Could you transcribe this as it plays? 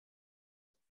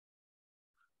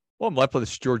Well, I'm LifeBlood.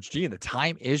 This is George G, and the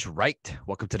time is right.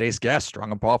 Welcome to today's guest,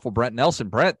 strong and powerful Brent Nelson.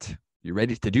 Brent, you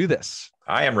ready to do this?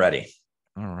 I am ready.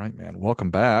 All right, man. Welcome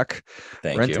back.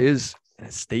 Thank you. Brent is an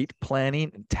estate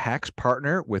planning and tax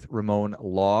partner with Rimon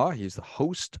Law. He's the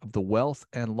host of the Wealth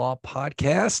and Law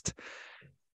podcast.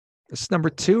 This is number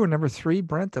 2 or number 3,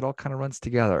 Brent? That all kind of runs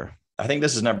together. I think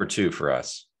this is number 2 for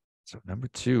us. So number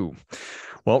 2.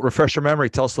 Well, refresh your memory.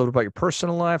 Tell us a little about your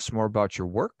personal life, some more about your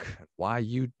work, why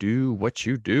you do what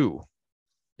you do.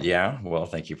 Yeah, well,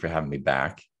 thank you for having me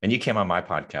back. And you came on my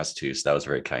podcast too, so that was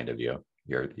very kind of you.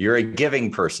 You're a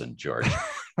giving person, George,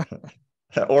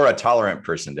 or a tolerant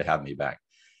person to have me back.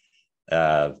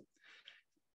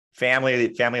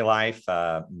 Family life,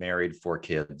 married, 4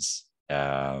 kids.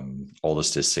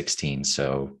 Oldest is 16,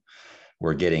 so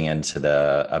we're getting into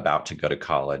the about to go to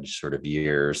college sort of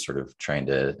years, sort of trying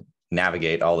to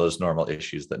navigate all those normal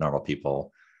issues that normal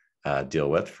people deal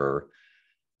with for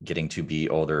getting to be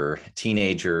older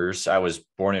teenagers. I was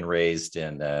born and raised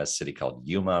in a city called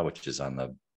Yuma, which is on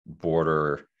the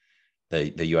border,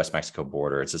 the U.S.-Mexico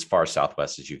border. It's as far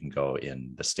southwest as you can go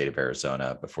in the state of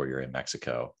Arizona before you're in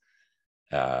Mexico,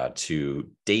 to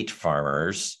date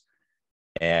farmers.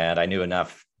 And I knew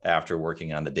enough after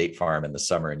working on the date farm in the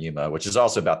summer in Yuma, which is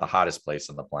also about the hottest place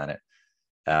on the planet,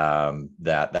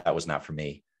 that was not for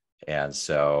me. And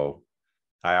so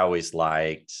I always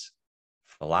liked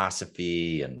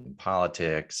philosophy and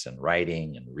politics and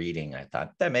writing and reading. I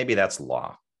thought that maybe that's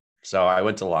law. So I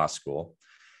went to law school,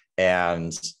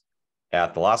 and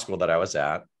at the law school that I was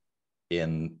at,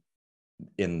 in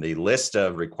the list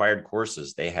of required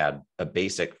courses, they had a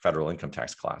basic federal income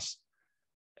tax class,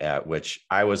 at which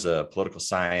I was a political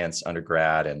science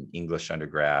undergrad and English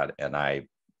undergrad, and I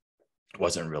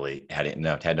wasn't really had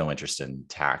no interest in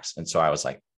tax. And so I was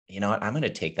like, you know what, I'm going to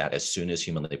take that as soon as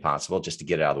humanly possible just to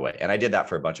get it out of the way. And I did that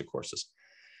for a bunch of courses.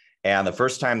 And the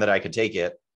first time that I could take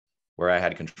it, where I had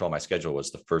to control my schedule,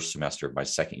 was the first semester of my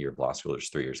second year of law school. There's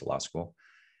 3 years of law school.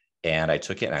 And I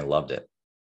took it and I loved it.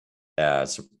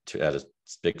 So that is a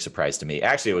big surprise to me.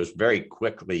 Actually, it was very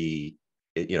quickly,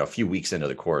 a few weeks into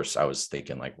the course, I was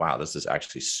thinking like, wow, this is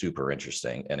actually super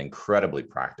interesting and incredibly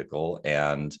practical.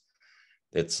 And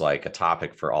it's like a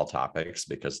topic for all topics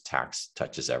because tax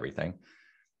touches everything.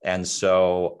 And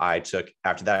so after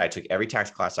that, I took every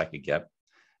tax class I could get.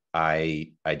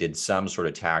 I did some sort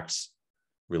of tax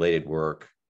related work,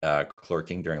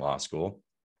 clerking during law school.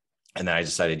 And then I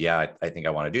decided, I think I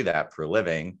want to do that for a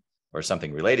living, or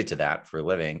something related to that for a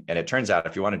living. And it turns out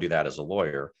if you want to do that as a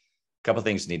lawyer, a couple of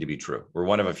things need to be true, or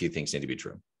one of a few things need to be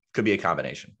true. Could be a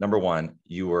combination. Number one,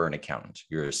 you were an accountant.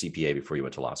 You're a CPA before you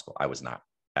went to law school. I was not,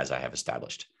 as I have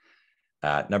established.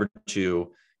 Number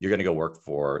two, you're going to go work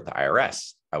for the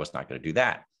IRS. I was not going to do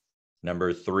that.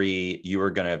 Number three, you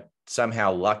were going to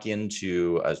somehow luck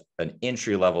into an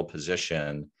entry-level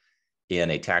position in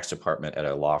a tax department at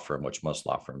a law firm, which most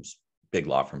law firms, big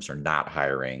law firms, are not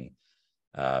hiring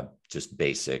just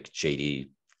basic JD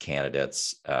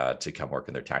candidates to come work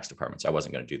in their tax departments. I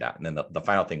wasn't going to do that. And then the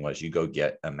final thing was you go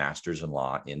get a master's in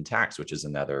law in tax, which is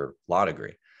another law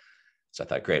degree. So I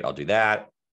thought, great, I'll do that.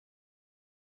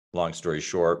 Long story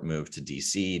short, moved to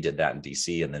DC, did that in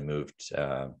DC, and then moved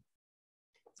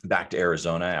back to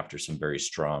Arizona after some very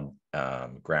strong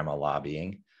grandma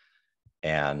lobbying,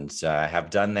 and have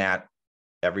done that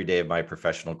every day of my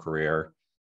professional career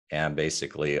and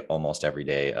basically almost every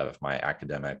day of my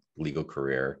academic legal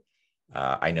career.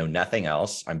 I know nothing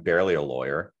else. I'm barely a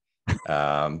lawyer.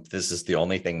 This is the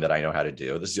only thing that I know how to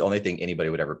do. This is the only thing anybody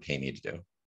would ever pay me to do.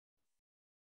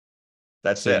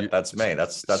 That's it. That's me.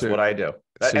 That's what I do.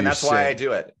 And that's why I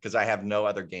do it, because I have no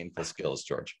other gainful skills,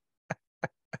 George.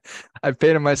 I've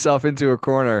painted myself into a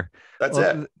corner. That's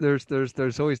it.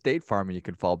 There's always date farming you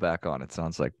can fall back on. It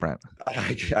sounds like, Brent.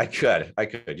 I could.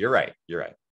 You're right.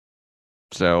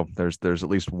 So there's at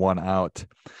least one out.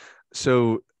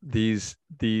 So these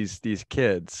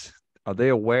kids, are they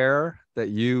aware that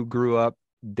you grew up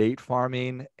date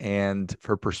farming? And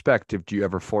for perspective, do you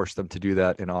ever force them to do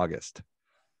that in August?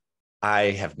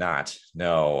 I have not.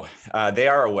 No, they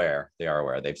are aware.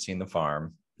 They've seen the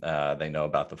farm. They know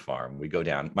about the farm. We go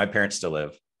down. My parents still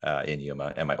live in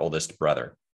Yuma, and my oldest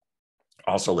brother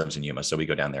also lives in Yuma. So we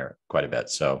go down there quite a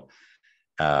bit. So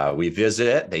we visit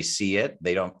it. They see it.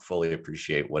 They don't fully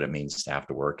appreciate what it means to have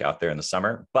to work out there in the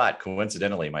summer. But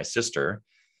coincidentally, my sister,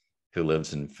 who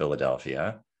lives in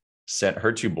Philadelphia, sent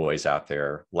her 2 boys out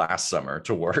there last summer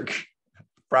to work.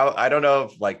 Probably, I don't know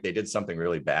if they did something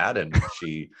really bad and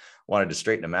she wanted to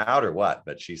straighten them out or what,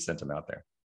 but she sent them out there.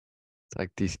 It's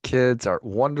like these kids are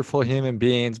wonderful human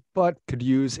beings, but could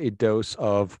use a dose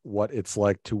of what it's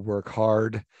like to work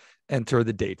hard, enter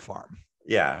the date farm.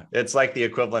 Yeah, it's like the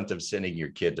equivalent of sending your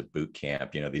kid to boot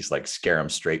camp, these like scare them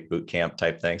straight boot camp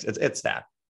type things. It's that.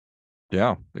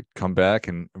 Yeah, they come back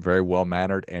and very well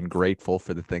mannered and grateful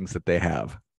for the things that they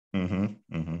have. Mm-hmm,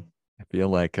 mm-hmm. I feel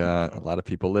like a lot of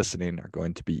people listening are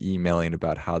going to be emailing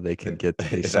about how they can get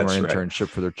a summer That's right. internship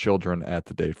for their children at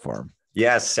the date farm.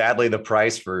 Yes, sadly, the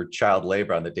price for child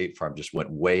labor on the date farm just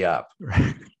went way up.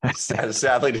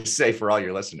 Sadly to say for all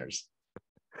your listeners.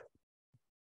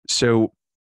 So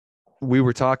we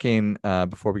were talking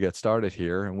before we got started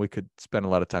here, and we could spend a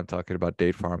lot of time talking about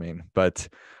date farming, but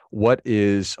what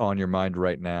is on your mind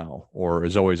right now, or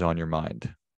is always on your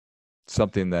mind?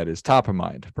 Something that is top of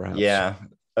mind, perhaps. Yeah,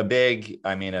 a big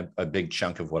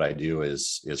chunk of what I do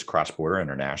is cross-border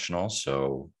international.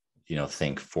 So,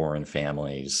 think foreign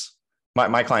families.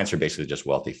 My clients are basically just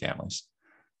wealthy families.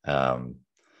 Um,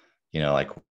 like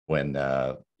when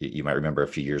you might remember a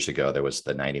few years ago, there was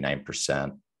the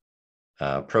 99%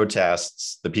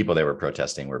 protests. The people that were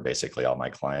protesting were basically all my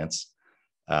clients.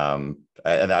 And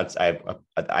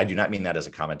I do not mean that as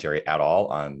a commentary at all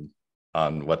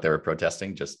on what they were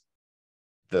protesting. Just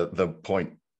the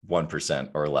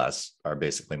 0.1% or less are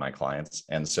basically my clients.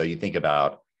 And so you think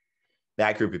about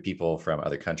that group of people from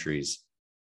other countries,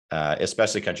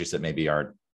 especially countries that maybe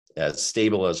aren't as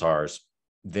stable as ours.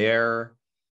 There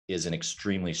is an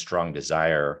extremely strong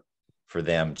desire for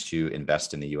them to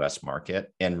invest in the US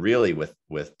market. And really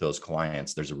with those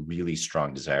clients, there's a really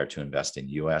strong desire to invest in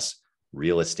US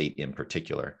real estate in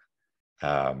particular.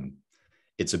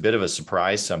 It's a bit of a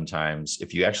surprise sometimes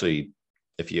if you actually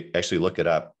look it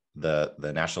up.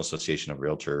 The National Association of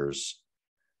Realtors,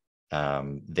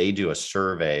 they do a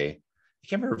survey. I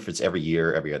can't remember if it's every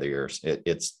year, every other year.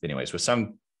 It's anyways, with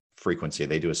some frequency,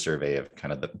 they do a survey of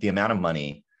kind of the amount of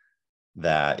money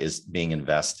that is being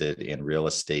invested in real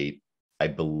estate. I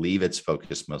believe it's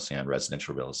focused mostly on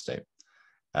residential real estate,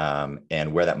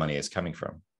 and where that money is coming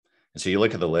from. And so you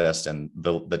look at the list, and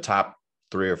the top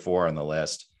 3 or 4 on the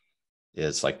list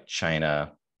is like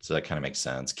China. So that kind of makes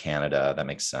sense. Canada, that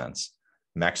makes sense.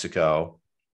 Mexico,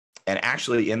 and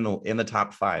actually in the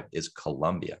top 5 is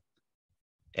Colombia,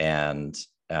 and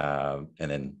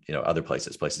then other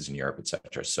places in Europe,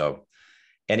 etc. So,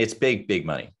 and it's big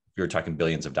money. You're talking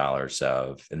billions of dollars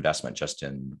of investment just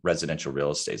in residential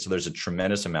real estate. So there's a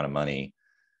tremendous amount of money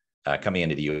coming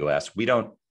into the U.S. We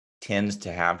don't tend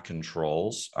to have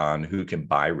controls on who can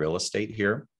buy real estate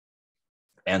here,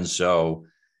 and so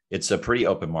it's a pretty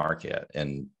open market,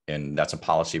 and that's a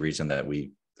policy reason that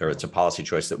it's a policy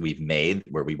choice that we've made,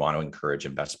 where we want to encourage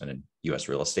investment in U.S.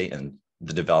 real estate and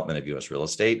the development of U.S. real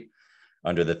estate,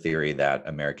 under the theory that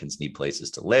Americans need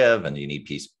places to live, and you need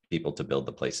people to build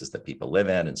the places that people live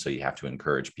in. And so you have to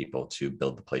encourage people to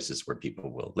build the places where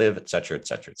people will live, et cetera, et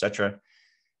cetera, et cetera.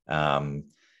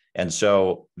 And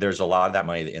so there's a lot of that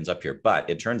money that ends up here. But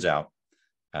it turns out,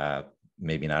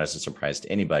 maybe not as a surprise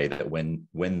to anybody, that when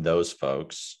those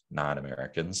folks,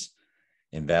 non-Americans,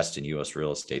 invest in U.S.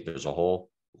 real estate, there's a whole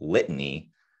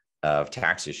litany of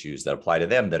tax issues that apply to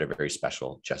them that are very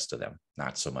special just to them,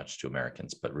 not so much to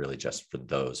Americans, but really just for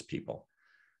those people.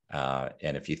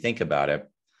 And if you think about it,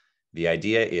 the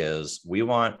idea is we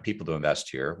want people to invest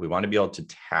here. We want to be able to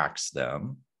tax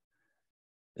them.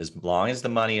 As long as the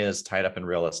money is tied up in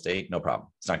real estate, no problem.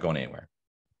 It's not going anywhere.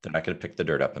 They're not going to pick the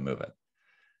dirt up and move it.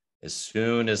 As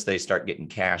soon as they start getting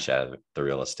cash out of the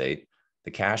real estate,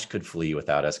 the cash could flee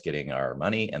without us getting our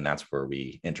money, and that's where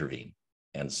we intervene.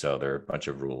 And so there are a bunch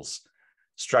of rules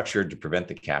structured to prevent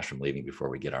the cash from leaving before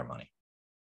we get our money.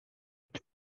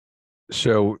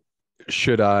 So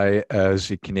should I, as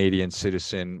a Canadian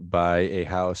citizen, buy a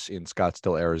house in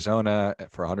Scottsdale, Arizona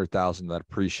for $100,000 that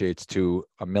appreciates to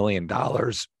 $1 million?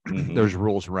 Mm-hmm. There's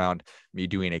rules around me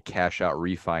doing a cash out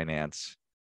refinance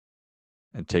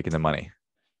and taking the money.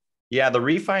 Yeah, the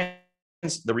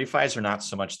refis are not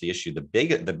so much the issue. The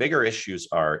bigger issues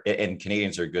are, and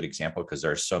Canadians are a good example because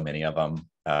there are so many of them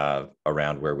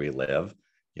around where we live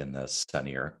in the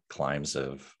sunnier climes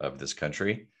of this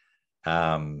country.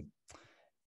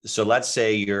 So let's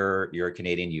say you're a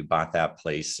Canadian, you bought that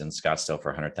place in Scottsdale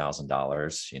for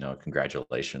 $100,000.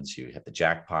 Congratulations, you hit the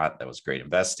jackpot. That was great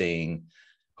investing.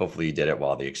 Hopefully you did it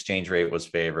while the exchange rate was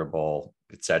favorable,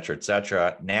 et cetera, et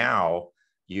cetera. Now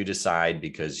you decide,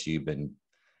 because you've been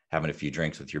having a few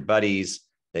drinks with your buddies,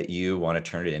 that you want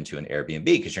to turn it into an Airbnb,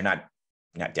 because you're not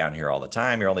down here all the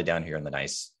time. You're only down here in the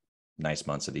nice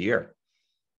months of the year.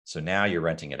 So now you're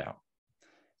renting it out.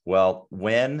 Well,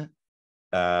 when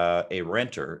a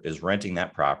renter is renting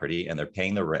that property and they're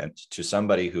paying the rent to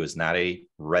somebody who is not a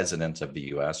resident of the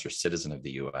U.S. or citizen of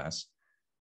the U.S.,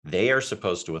 they are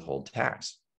supposed to withhold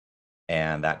tax.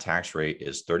 And that tax rate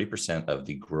is 30% of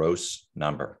the gross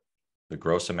number. the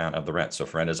gross amount of the rent. So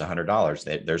if rent is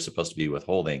 $100, they're supposed to be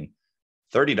withholding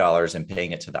 $30 and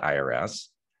paying it to the IRS.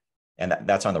 And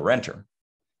that's on the renter.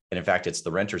 And in fact, it's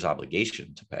the renter's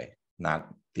obligation to pay,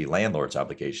 not the landlord's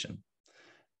obligation.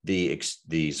 The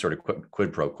sort of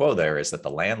quid pro quo there is that the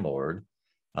landlord,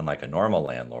 unlike a normal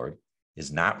landlord,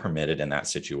 is not permitted in that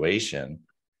situation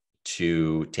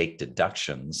to take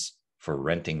deductions for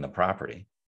renting the property.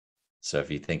 So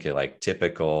if you think of like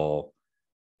typical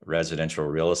residential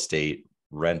real estate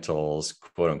rentals,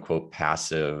 quote unquote,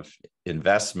 passive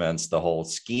investments, the whole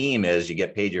scheme is you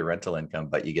get paid your rental income,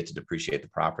 but you get to depreciate the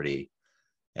property.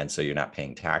 And so you're not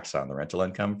paying tax on the rental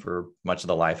income for much of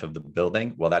the life of the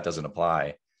building. Well, that doesn't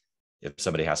apply if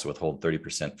somebody has to withhold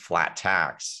 30% flat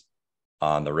tax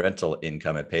on the rental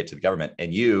income and pay it to the government.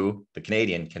 And you, the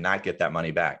Canadian, cannot get that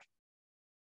money back.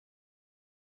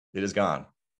 It is gone.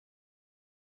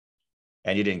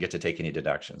 And you didn't get to take any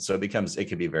deductions. So it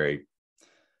could be very,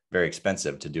 very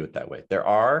expensive to do it that way. There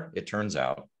are, it turns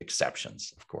out,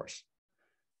 exceptions, of course.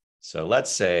 So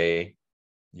let's say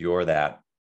you're that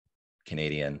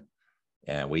Canadian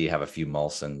and we have a few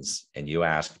Molsons and you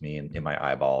ask me in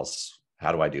my eyeballs,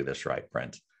 how do I do this right,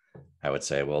 Brent? I would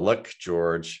say, well, look,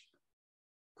 George,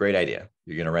 great idea.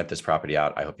 You're going to rent this property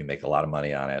out. I hope you make a lot of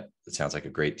money on it. It sounds like a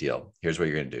great deal. Here's what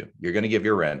you're going to do. You're going to give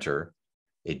your renter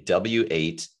a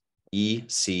W-8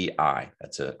 ECI.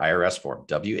 That's an IRS form,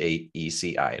 W-8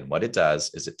 ECI. And what it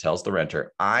does is it tells the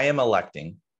renter, I am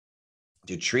electing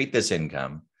to treat this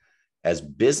income as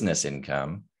business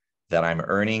income that I'm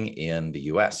earning in the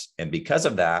US. And because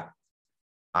of that,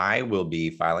 I will be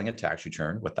filing a tax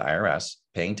return with the IRS,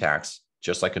 paying tax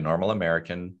just like a normal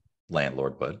American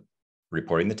landlord would,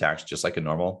 reporting the tax just like a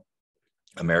normal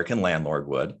American landlord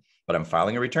would, but I'm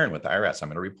filing a return with the IRS. I'm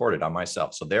going to report it on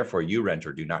myself. So therefore, you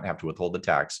renter do not have to withhold the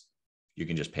tax. You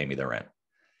can just pay me the rent.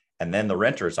 And then the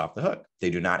renter is off the hook. They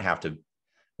do not have to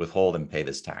withhold and pay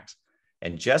this tax.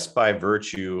 And just by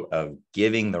virtue of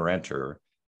giving the renter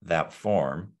that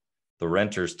form, the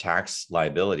renter's tax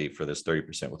liability for this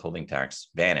 30% withholding tax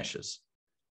vanishes.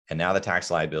 And now the tax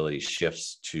liability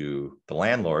shifts to the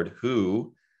landlord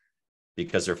who,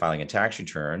 because they're filing a tax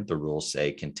return, the rules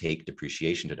say can take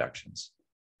depreciation deductions.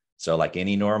 So like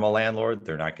any normal landlord,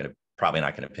 they're probably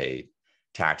not going to pay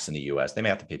tax in the US. They may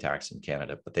have to pay tax in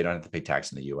Canada, but they don't have to pay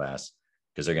tax in the US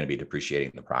because they're going to be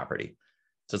depreciating the property.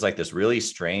 So it's like this really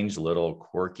strange little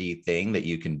quirky thing that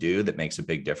you can do that makes a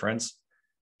big difference.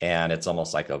 And it's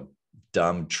almost like a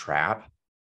dumb trap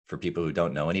for people who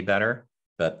don't know any better,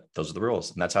 but those are the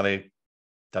rules. And that's how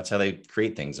they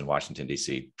create things in Washington,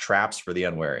 D.C. Traps for the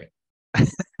unwary.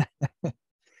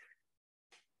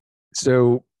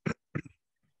 So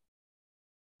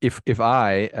if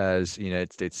I, as a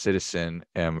United States citizen,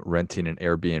 am renting an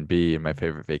Airbnb in my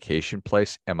favorite vacation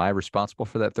place, am I responsible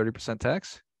for that 30%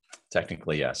 tax?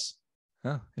 Technically, yes.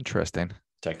 Oh, interesting.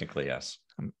 Technically, yes.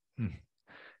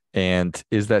 And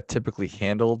is that typically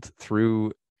handled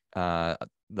through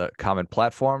the common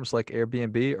platforms like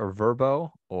Airbnb or Vrbo,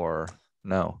 or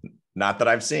no? Not that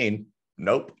I've seen.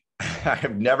 Nope.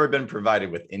 I've never been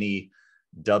provided with any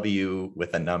W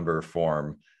with a number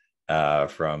form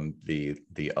from the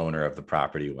owner of the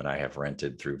property when I have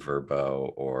rented through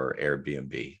Vrbo or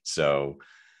Airbnb. So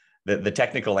the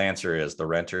technical answer is the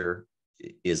renter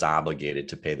is obligated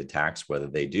to pay the tax. Whether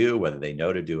they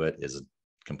know to do it is a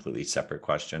completely separate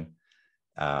question.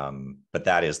 But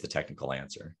that is the technical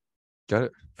answer. Got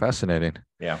it. Fascinating.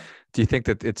 Yeah. Do you think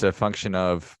that it's a function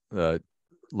of the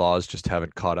laws just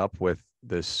haven't caught up with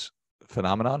this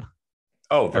phenomenon?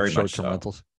 Oh, very much so.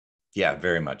 Rentals? Yeah,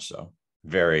 very much so.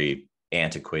 Very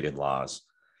antiquated laws.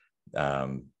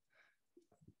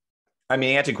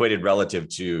 Antiquated relative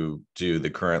to the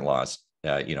current laws.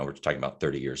 We're talking about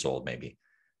 30 years old, maybe.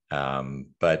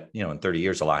 But in 30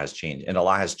 years, a lot has changed, and a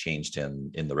lot has changed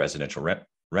in the residential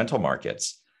rental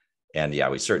markets. And yeah,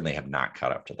 we certainly have not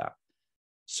caught up to that.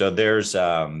 So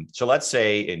so let's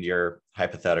say in your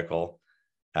hypothetical,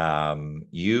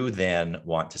 you then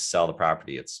want to sell the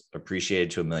property. It's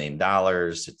appreciated to $1 million.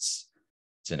 It's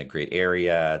in a great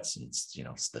area.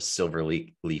 It's the silver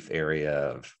leaf area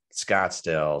of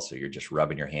Scottsdale. So you're just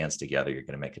rubbing your hands together. You're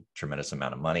going to make a tremendous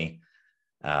amount of money,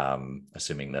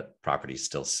 assuming that properties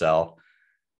still sell.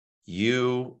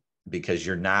 Because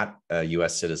you're not a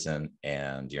US citizen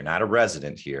and you're not a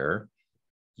resident here,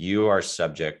 you are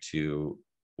subject to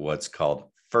what's called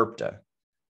FIRPTA.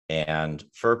 And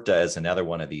FIRPTA is another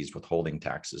one of these withholding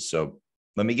taxes. So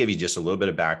let me give you just a little bit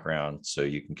of background so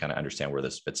you can kind of understand where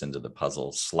this fits into the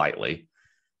puzzle slightly.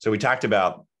 So we talked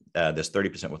about this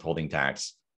 30% withholding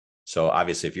tax. So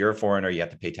obviously, if you're a foreigner, you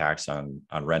have to pay tax on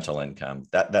rental income.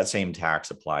 That same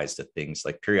tax applies to things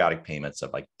like periodic payments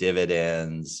of like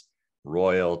dividends,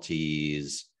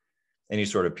 royalties, any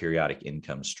sort of periodic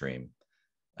income stream.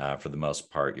 For the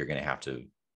most part, you're going to have to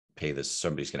pay this.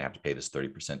 Somebody's going to have to pay this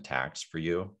 30% tax for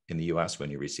you in the US when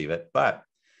you receive it. But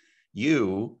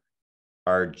you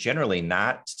are generally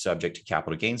not subject to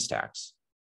capital gains tax.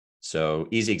 So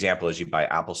easy example is you buy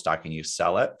Apple stock and you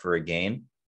sell it for a gain.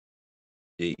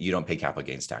 You don't pay capital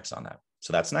gains tax on that.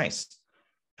 So that's nice.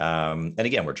 And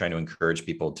again, we're trying to encourage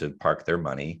people to park their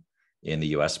money in the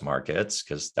US markets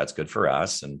because that's good for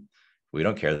us. And we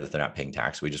don't care that they're not paying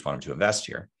tax. We just want them to invest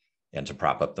here and to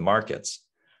prop up the markets.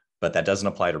 But that doesn't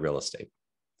apply to real estate.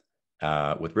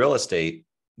 With real estate,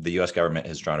 the US government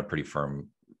has drawn a pretty firm,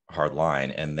 hard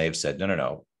line. And they've said,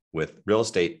 no. With real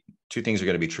estate, two things are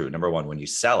going to be true. Number one, when you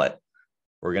sell it,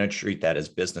 we're going to treat that as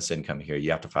business income here.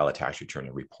 You have to file a tax return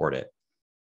and report it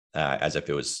as if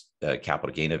it was a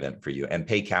capital gain event for you and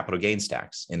pay capital gains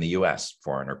tax in the US,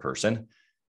 foreigner person.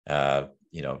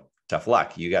 Tough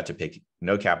luck. You got to pay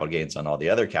no capital gains on all the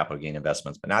other capital gain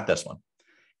investments, but not this one.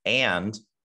 And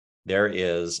there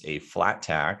is a flat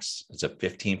tax. It's a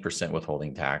 15%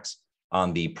 withholding tax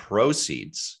on the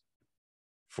proceeds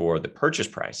for the purchase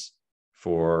price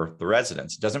for the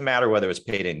residence. It doesn't matter whether it's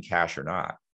paid in cash or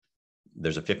not.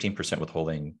 There's a 15%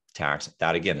 withholding tax.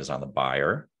 That again is on the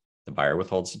buyer. The buyer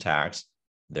withholds the tax.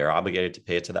 They're obligated to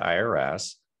pay it to the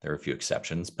IRS. There are a few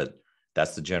exceptions, but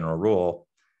that's the general rule.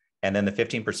 And then the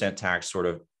 15% tax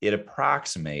it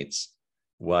approximates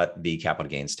what the capital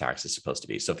gains tax is supposed to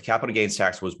be. So if the capital gains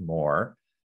tax was more,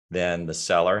 then the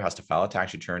seller has to file a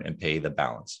tax return and pay the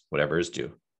balance, whatever is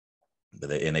due.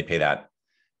 And they pay that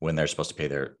when they're supposed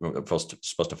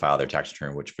to file their tax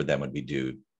return, which for them would be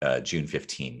due June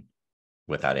 15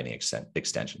 without any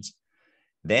extensions.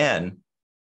 Then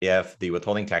if the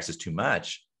withholding tax is too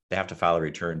much, they have to file a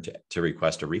return to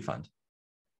request a refund.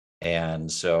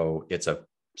 And so it's a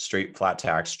straight flat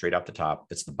tax, straight up the top.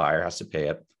 It's the buyer has to pay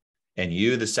it. And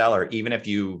you, the seller, even if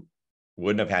you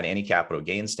wouldn't have had any capital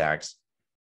gains tax,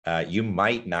 you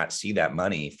might not see that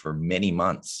money for many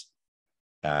months.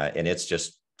 And it's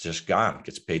just gone,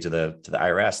 gets paid to the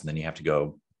IRS. And then you have to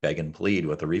go beg and plead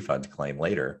with a refund claim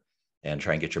later and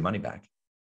try and get your money back.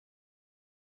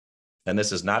 And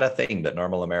this is not a thing that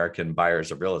normal American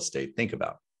buyers of real estate think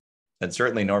about. And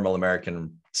certainly normal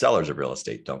American sellers of real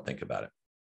estate don't think about it.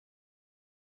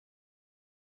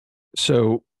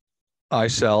 So I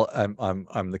sell,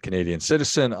 I'm the Canadian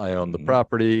citizen. I own the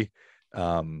property.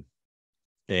 And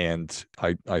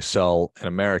I sell an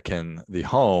American the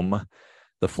home.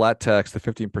 The flat tax, the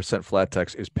 15% flat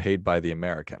tax is paid by the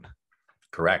American.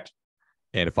 Correct.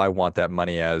 And if I want that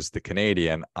money as the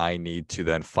Canadian, I need to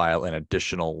then file an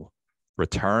additional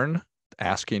return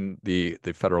asking the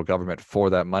federal government for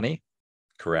that money.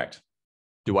 Correct.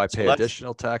 Do I pay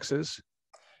additional taxes?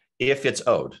 If it's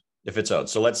owed.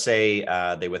 So let's say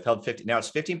they withheld 50. Now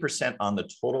it's 15% on the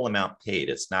total amount paid.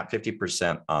 It's not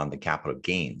 50% on the capital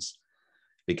gains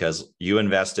because you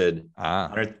invested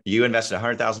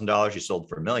 $100,000. You sold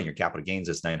for $1 million. Your capital gains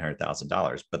is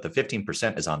 $900,000, but the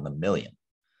 15% is on the $1 million.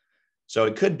 So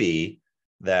it could be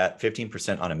that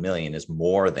 15% on $1 million is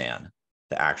more than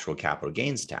the actual capital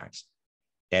gains tax.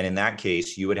 And in that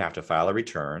case, you would have to file a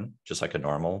return, just like a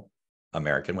normal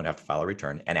American would have to file a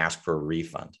return and ask for a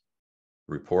refund.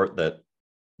 Report that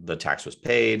the tax was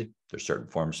paid. There's certain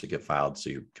forms to get filed so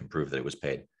you can prove that it was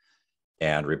paid,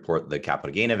 and report the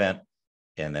capital gain event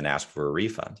and then ask for a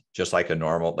refund. Just like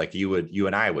you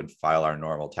and I would file our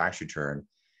normal tax return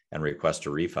and request a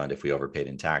refund if we overpaid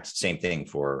in tax. Same thing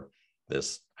for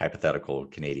this hypothetical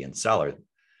Canadian seller,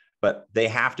 but they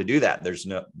have to do that. There's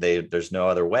no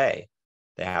other way.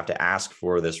 They have to ask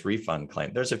for this refund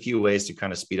claim. There's a few ways to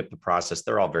kind of speed up the process.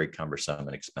 They're all very cumbersome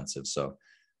and expensive.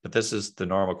 But this is the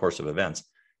normal course of events.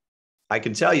 I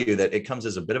can tell you that it comes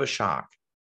as a bit of a shock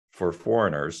for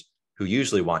foreigners who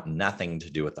usually want nothing to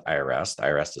do with the IRS. The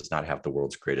IRS does not have the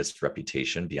world's greatest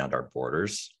reputation beyond our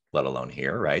borders, let alone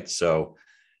here, right? So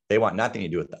they want nothing to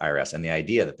do with the IRS. And the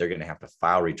idea that they're going to have to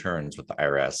file returns with the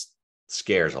IRS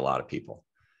scares a lot of people.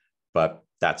 But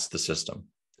that's the system.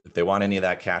 If they want any of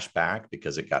that cash back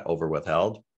because it got over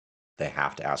withheld, they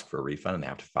have to ask for a refund and they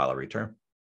have to file a return.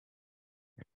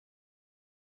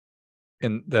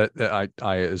 And that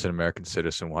I, as an American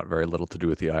citizen, want very little to do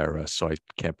with the IRS, so I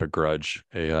can't begrudge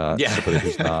somebody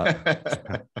who's not.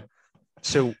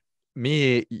 So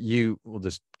we'll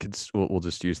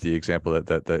just use the example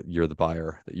that you're the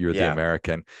buyer, that you're the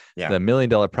American, the $1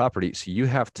 million property. So you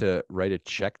have to write a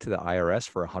check to the IRS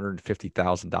for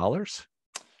 $150,000.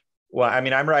 Well, I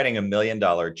mean, I'm writing $1 million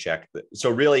check. So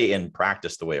really in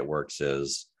practice, the way it works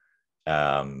is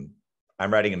I'm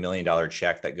writing $1 million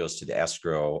check that goes to the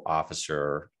escrow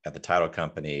officer at the title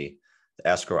company. The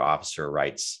escrow officer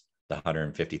writes the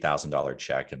 $150,000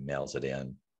 check and mails it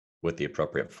in with the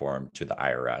appropriate form to the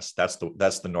IRS.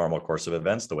 That's the normal course of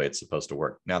events, the way it's supposed to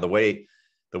work. Now, the way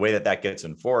that gets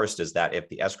enforced is that if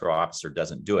the escrow officer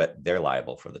doesn't do it, they're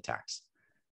liable for the tax.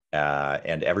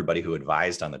 And everybody who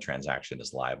advised on the transaction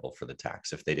is liable for the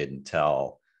tax if they didn't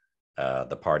tell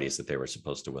the parties that they were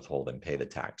supposed to withhold and pay the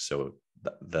tax. So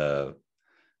the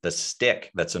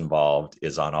stick that's involved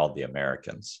is on all the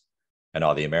Americans, and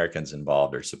all the Americans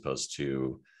involved are supposed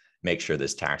to make sure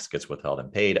this tax gets withheld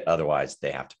and paid. Otherwise,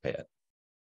 they have to pay it.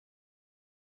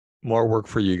 More work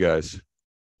for you guys.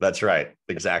 That's right.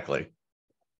 Exactly.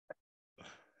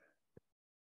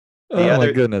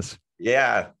 My goodness.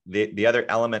 Yeah. The other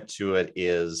element to it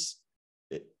is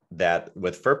that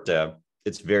with FERPTA,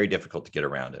 it's very difficult to get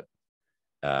around it.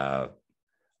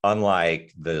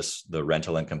 Unlike the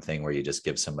rental income thing where you just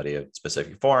give somebody a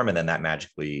specific form and then that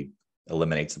magically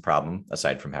eliminates the problem,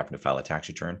 aside from having to file a tax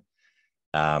return.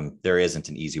 There isn't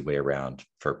an easy way around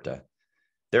FERPTA.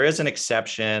 There is an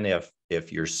exception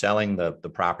if you're selling the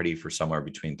property for somewhere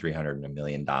between $300,000 and $1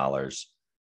 million,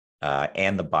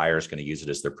 and the buyer is going to use it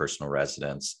as their personal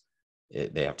residence.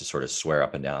 They have to sort of swear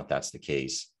up and down if that's the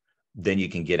case. Then you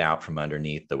can get out from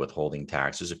underneath the withholding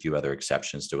tax. There's a few other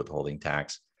exceptions to withholding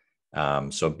tax.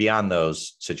 So beyond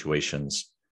those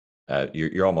situations,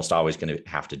 you're almost always going to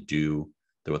have to do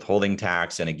the withholding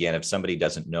tax. And again, if somebody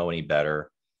doesn't know any better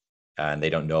and they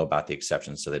don't know about the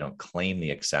exceptions, so they don't claim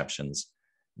the exceptions,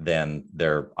 then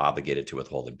they're obligated to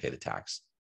withhold and pay the tax.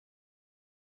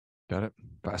 Got it.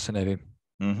 Fascinating.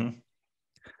 Mm-hmm.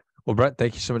 Well, Brent,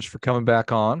 thank you so much for coming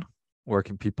back on. Where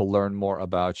can people learn more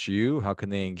about you? How can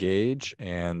they engage?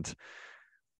 And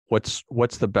what's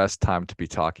the best time to be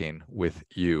talking with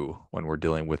you when we're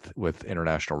dealing with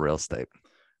international real estate?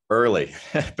 Early,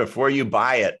 before you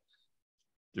buy it.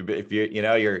 If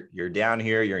you're down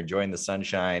here, you're enjoying the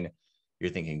sunshine, you're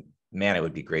thinking, man, it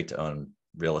would be great to own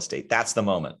real estate. That's the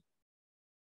moment.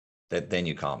 Then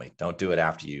you call me. Don't do it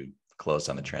after you close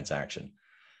on the transaction.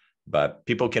 But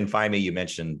people can find me. You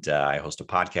mentioned I host a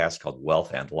podcast called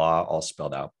Wealth and Law, all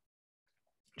spelled out,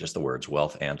 just the words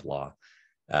Wealth and Law.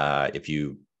 If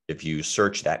you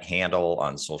search that handle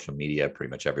on social media,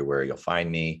 pretty much everywhere, you'll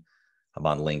find me. I'm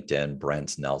on LinkedIn,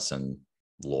 Brent Nelson,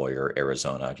 lawyer,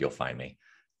 Arizona. You'll find me.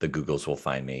 The Googles will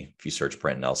find me if you search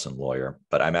Brent Nelson, lawyer.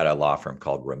 But I'm at a law firm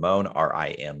called Rimon,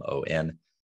 Rimon.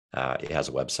 It has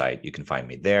a website. You can find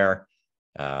me there.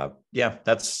 Yeah,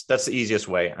 that's the easiest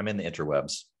way. I'm in the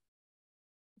interwebs.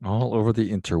 All over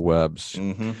the interwebs.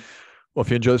 Mm-hmm. Well,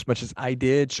 if you enjoyed as much as I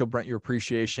did, show Brent your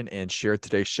appreciation and share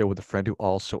today's show with a friend who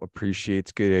also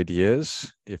appreciates good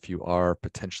ideas. If you are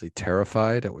potentially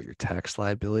terrified at what your tax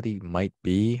liability might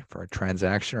be for a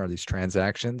transaction or these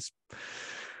transactions,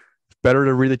 it's better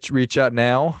to really reach out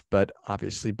now, but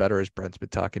obviously better, as Brent's been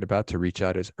talking about, to reach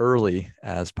out as early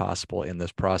as possible in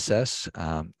this process.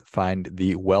 Find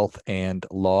the Wealth and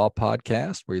Law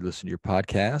podcast where you listen to your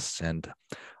podcasts and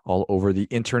all over the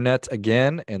internet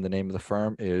again. And the name of the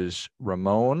firm is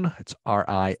Rimon. It's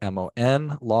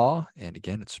Rimon Law. And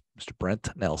again, it's Mr. Brent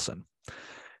Nelson.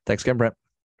 Thanks again, Brent.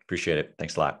 Appreciate it.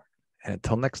 Thanks a lot. And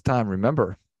until next time,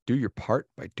 remember, do your part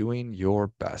by doing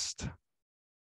your best.